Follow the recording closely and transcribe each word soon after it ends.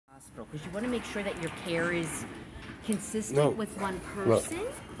hospital because you want to make sure that your care is consistent with one person.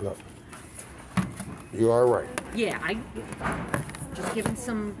 No. You are right. Yeah, I just giving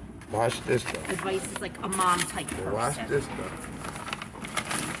some Watch this stuff. advice is like a mom type person. Watch this stuff.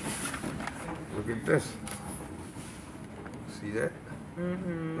 Look at this. See that?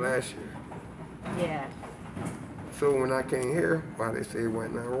 Mm-hmm. Last year. Yeah. So when I came here, why they say it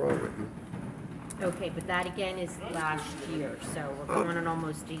wasn't nothing wrong with me? Okay, but that again is last year, so we're going on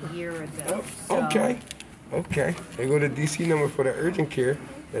almost a year ago. Okay. They go to DC number for the urgent care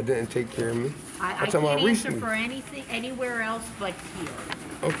that didn't take care of me. I can't answer for anything anywhere else but here.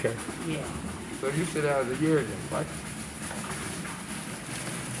 Okay. Yeah. So you said that was a year then, right?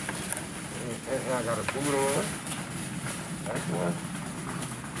 And I got a boot on. That's one.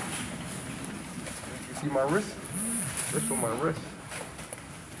 You see my wrist? This on my wrist.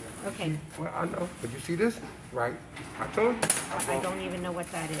 Okay. Well, I know. But you see this? Right. I told you. I don't even know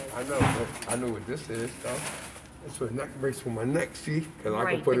what that is. I know. But I know what this is, though. It's a neck brace for my neck, see? Because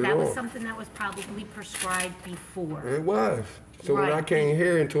I can put it on. Right, but that was something that was probably prescribed before. It was. So when I came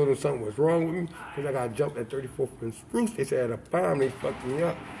here and told them something was wrong with me, because I got jumped at 34th and Spruce, they said I had a bomb, they fucked me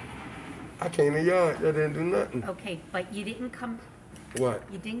up. I came in the yard, they didn't do nothing. Okay, but you didn't come... What?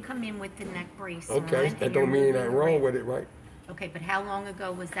 You didn't come in with the neck brace Okay, on, that don't mean nothing wrong with it, right? Okay, but how long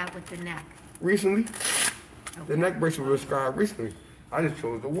ago was that with the neck? Recently. Okay. The neck brace was prescribed recently. I just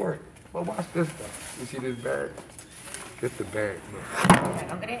chose to wear it. But watch this stuff. You see this bag? This the bag. Look. Okay,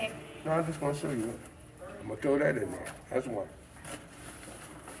 I'm gonna... No, I'm just gonna show you. I'm gonna throw that in there. That's one.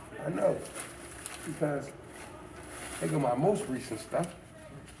 I know. Because they got my most recent stuff.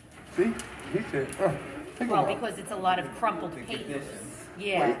 See? He said, well, because it's a lot of crumpled papers.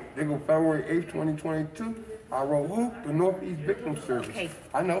 Yeah. Wait, they go February 8th, 2022. I wrote who? The Northeast Victim Service. Okay.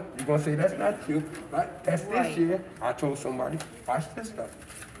 I know. You're going to say that's not you, but that's this year. I told somebody, watch this stuff.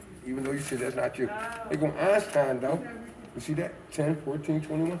 Even though you said that's not you. They go Einstein, though. You see that? 10, 14,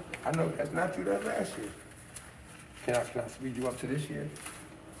 21. I know that's not you, that's last year. Can I speed you up to this year?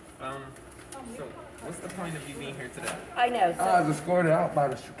 So what's the point of you being here today? I know. So, I was escorted out by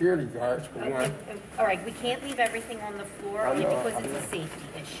the security guards for one. All right, we can't leave everything on the floor only because it's a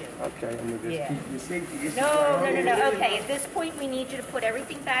safety issue. Okay, I'm going to just keep your safety issue. No. Okay, at this point, we need you to put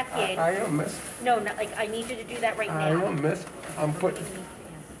everything back in. I am, miss. No, like, I need you to do that right now. I am, miss.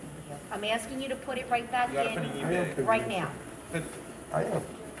 I'm asking you to put it right back in right now. I am.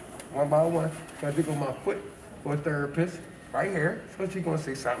 One by one. Can I pick up my foot for a therapist? Right here. So she's going to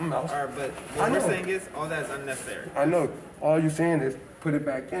say something else. All right, but what we're saying is all that is unnecessary. I know. All you're saying is put it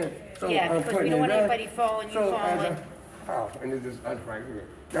back in. So yeah, I'm because we don't want anybody falling, falling. And it's just us right here.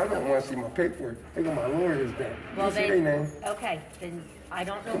 Y'all don't want to see my paperwork. They got my lawyers there. Well, you see their name? Okay, then I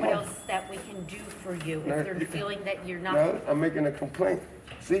don't know what else that we can do for you if they're feeling that you're not. No, I'm making a complaint.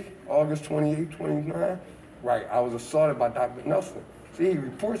 See, August 28, 29. Right, I was assaulted by Dr. Nelson. See, he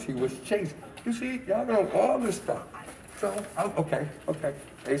reports he was chased. You see, y'all know all this stuff. So, okay.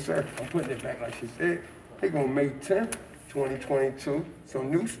 Hey, sir, I'm putting it back like she said. They gonna May 10th, 2022, some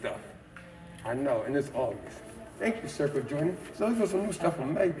new stuff. I know, and it's August. Thank you, sir, for joining. So there's some new stuff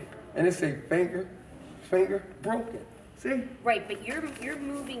from May, and it say finger broken. See? Right, but you're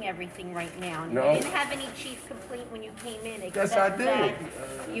moving everything right now. No. You didn't have any chief complaint when you came in. Yes, I did.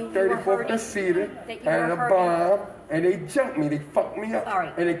 You 34th and Cedar had a bomb, and they jumped me. They fucked me up. All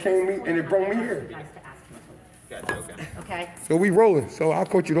right. And it came me, and it brought me here. Gotcha, okay. So we rolling. So I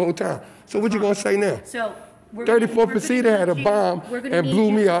caught you the whole time. So what you gonna say now? So 34th and Cedar had a bomb and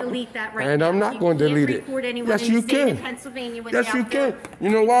blew me up, and I'm not going to delete it. Yes, you can. Yes, you can. You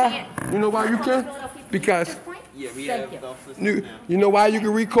know why? You know why you can? Because you know why you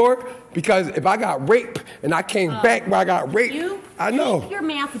can record? Because if I got raped and I came back where I got raped, I know. Your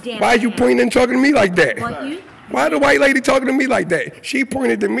mouth down. Why are you pointing and talking to me like that? Why the white lady talking to me like that? She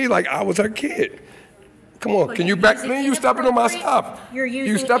pointed to me like I was her kid. Come on, can you back? Then you stepping on my stuff.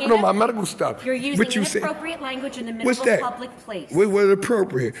 You stepping on my medical stuff. You're using inappropriate language in the middle of a public place. What was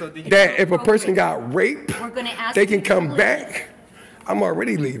appropriate? That if a person got raped, they can come back. I'm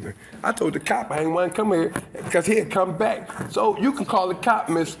already leaving. I told the cop I ain't want to come here because he'd come back. So you can call the cop,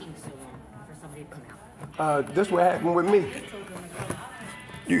 miss. This what happened with me.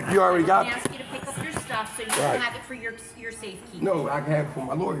 You already got it. I ask you to pick up your stuff so you can have it for your safekeeping. No, I can have it for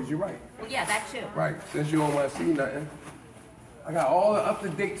my lawyers. You're right. Well, yeah, that too. Right. Since you don't want to see nothing, I got all the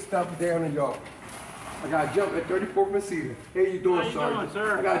up-to-date stuff down in y'all. I got jump at 34th and Cedar. How you doing, Sergeant?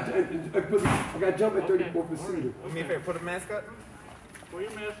 Sir? I got jump at 34th and Cedar. Do me a favor, put a mask up. Will you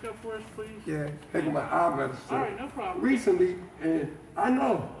mask up for us, please? Yeah, taking my eye medicine. All right, no problem. Recently, and I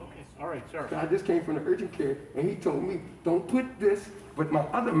know. All right, sir. So I just came from the urgent care, and he told me, don't put this with my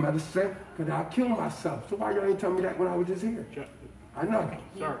other medicine, because I'll kill myself. So why y'all ain't tell me that when I was just here? I know.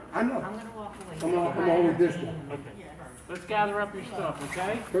 Sir. I know. I'm gonna walk away. Come on with this one. Okay. Let's gather up your stuff,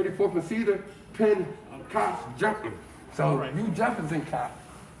 okay? 34th and Cedar, Penn, cops jumping. So All right. you Jefferson cop.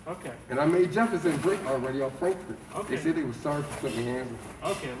 Okay. And I made Jefferson break already off Frankfurt. Okay. They said they were sorry for putting hands on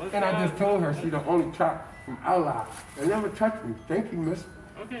me. Okay, let's And I just told her she the only cop from our lives. They never touched me. Thank you, miss.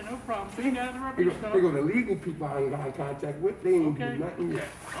 Okay, no problem. See, gather up They your go, stuff. they go the legal people I ain't got in contact with. They ain't Okay. do nothing yet.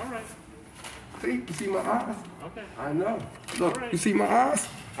 All right. See, you see my eyes? Okay. I know. Look, All right. you see my eyes?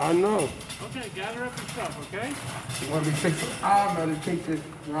 I know. Okay, gather up your stuff, okay? You want me to take some eye medication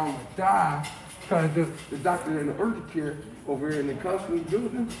or I'm gonna die? Because the doctor in the urgent care over here in the counseling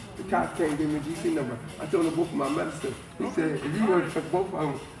building, the cops can't give me a DC number. I told him both of my medicine. He said, if you want to take both of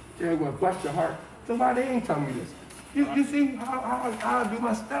them, they're going to bust your heart. So why they ain't telling me this? You see how I do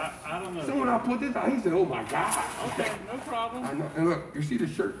my stuff? I don't know. So when I put this out, he said, oh my God. Okay, no problem. I know. And look, you see the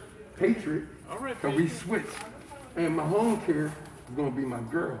shirt, Patriot. All right, So we switched. And my home care is going to be my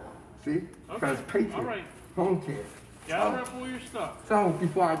girl. See? Because Patriot, All right. home care. Gather up all your stuff. So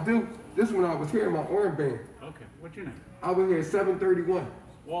before I do, this is when I was here in my orange band. Okay, what's your name? I was here at 7:31.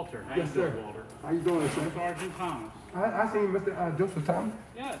 Walter. How Yes, you doing, sir. Walter? How you doing, sir? Sergeant Thomas. I seen Mr. Joseph Thomas.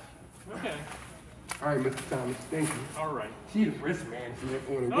 Yes. Okay. All right, Mr. Thomas, thank you. All right. She the wrist man.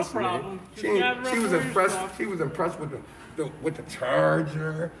 No problem. She, Just gather up she was all your impressed. stuff. She was impressed with the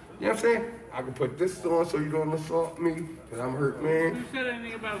charger. You know what I'm saying? I can put this on so you don't assault me, because I'm hurt, man. Who said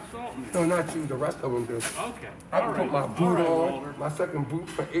anything about assaulting me? No, not you. The rest of them do. Okay. I All can right. put my All boot right, on, Walter. my second boot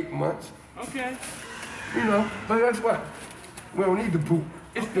for 8 months. Okay. You know, but guess what? We don't need the boot.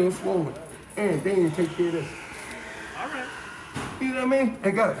 It's still swollen. And they didn't take care of this. All right. You know what I mean?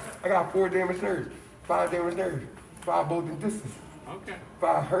 And guys, I got 4 damaged nerves, 5 damaged nerves, 5 bolted discs, Okay.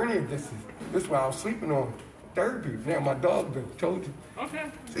 5 hernia discs. This is what I was sleeping on. Therapy. Now my dog done told you. Okay.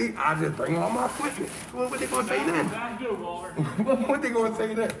 See, I just bring all my equipment. What they gonna say then? Sounds good, Walter. What they gonna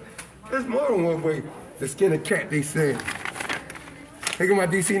say then? There's more than one way to skin a cat, they said. Take my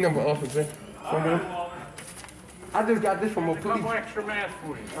DC number, officer. All right, Walter. I just got this from a A couple police. extra masks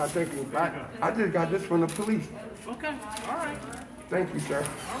for you. Thank you. I just got this from the police. Okay. All right. Thank you, sir.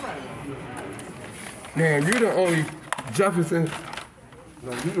 All right. Now, you're the only Jefferson.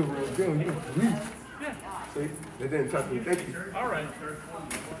 No, you the real deal. You the police. Yeah. See? They didn't touch me. Thank you. All right, sir.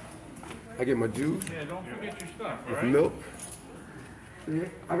 I get my juice, Yeah, don't forget your stuff, all right? milk. See?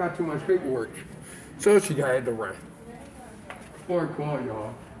 I got too much paperwork. So she had to run. Before I call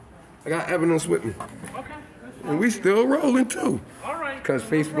y'all, I got evidence with me. Okay. And we still rolling too. All right. Because No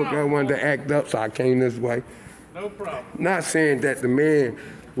Facebook, I problem, wanted to Walter. act up, so I came this way. No problem. Not saying that the man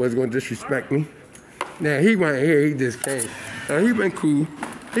was going to disrespect me. Now, he wasn't here, he just came. Now, he been cool.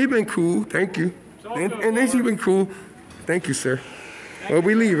 He been cool, thank you. all And good, then she Lord. been cool. Thank you, sir. Well,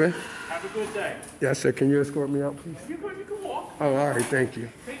 we leaving. Have a good day. Yes, sir. Can you escort me out, please? You can walk. Oh, all right, thank you.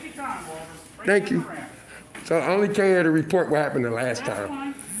 Take your time, Walter. Bring Thank it you. around. So I only came here to report what happened the last That's time.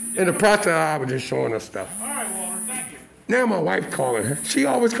 fine. In the process, I was just showing her stuff. All right, Walter. Thank you. Now my wife calling her. She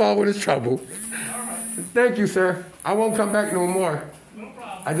always call when it's trouble. Thank you, sir. I won't come back no more. No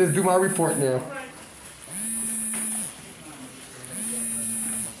problem. I just do my report now. All right.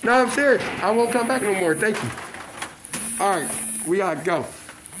 No, I'm serious. I won't come back no more. Thank you. All right, we gotta go.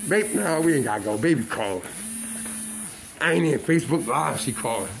 Baby, no, we ain't gotta go. Baby calling. I ain't in Facebook Live. She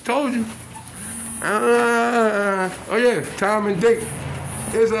calling. Told you. Oh yeah, time and date.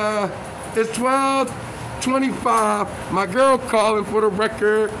 It's 12:25. My girl calling for the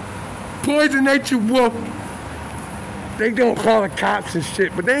record. Poison Nature Wolf. They don't call the cops and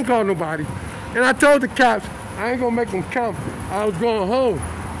shit, but they ain't call nobody. And I told the cops I ain't gonna make them come. I was going home.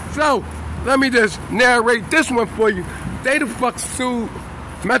 So let me just narrate this one for you. They the fuck sued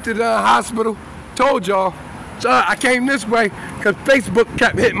Methodist Hospital. Told y'all. So I came this way because Facebook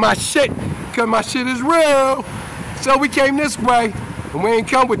kept hitting my shit because my shit is real. So we came this way and we ain't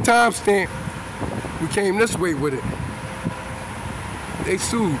come with timestamp. We came this way with it. They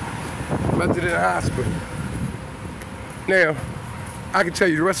sued Methodist Hospital. Now, I can tell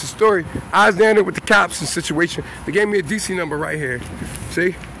you the rest of the story. I was down there with the cops in the situation. They gave me a DC number right here.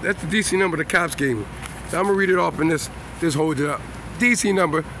 See? That's the DC number the cops gave me. So I'm gonna read it off and this holds it up. DC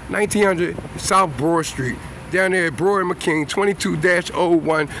number 1900 South Broad Street. Down there at Broad and McKean,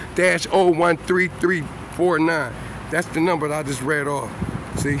 22-01-013349. That's the number that I just read off.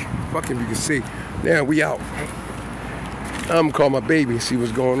 See? Fucking you can see. Now we out. I'm gonna call my baby and see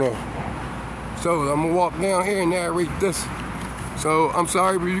what's going on. So I'm gonna walk down here and narrate this. So I'm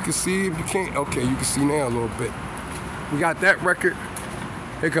sorry, but you can see if you can't. Okay, you can see now a little bit. We got that record.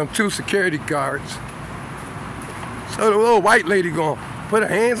 Here come 2 security guards. So the little white lady gonna put her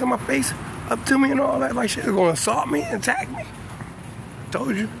hands on my face, up to me and all that, like she's gonna assault me and attack me.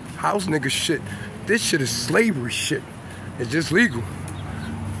 Told you, house nigga shit. This shit is slavery shit. It's just legal.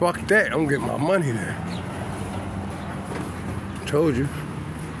 Fuck that, I'm getting my money there. Told you.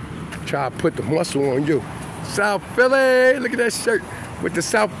 Try to put the muscle on you. South Philly, look at that shirt. With the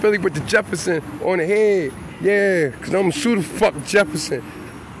South Philly with the Jefferson on the head. Yeah, cause I'm sure the fuck Jefferson.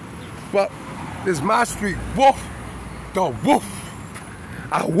 Fuck, this is my street. Wolf, the wolf.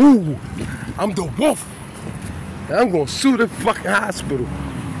 I woo, I'm the wolf. And I'm gonna sue the fucking hospital.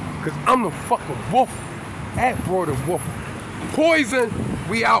 Cause I'm the fucking wolf. That Florida wolf. Poison,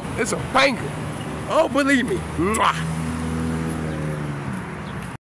 we out. It's a banger. Oh, believe me. Mwah.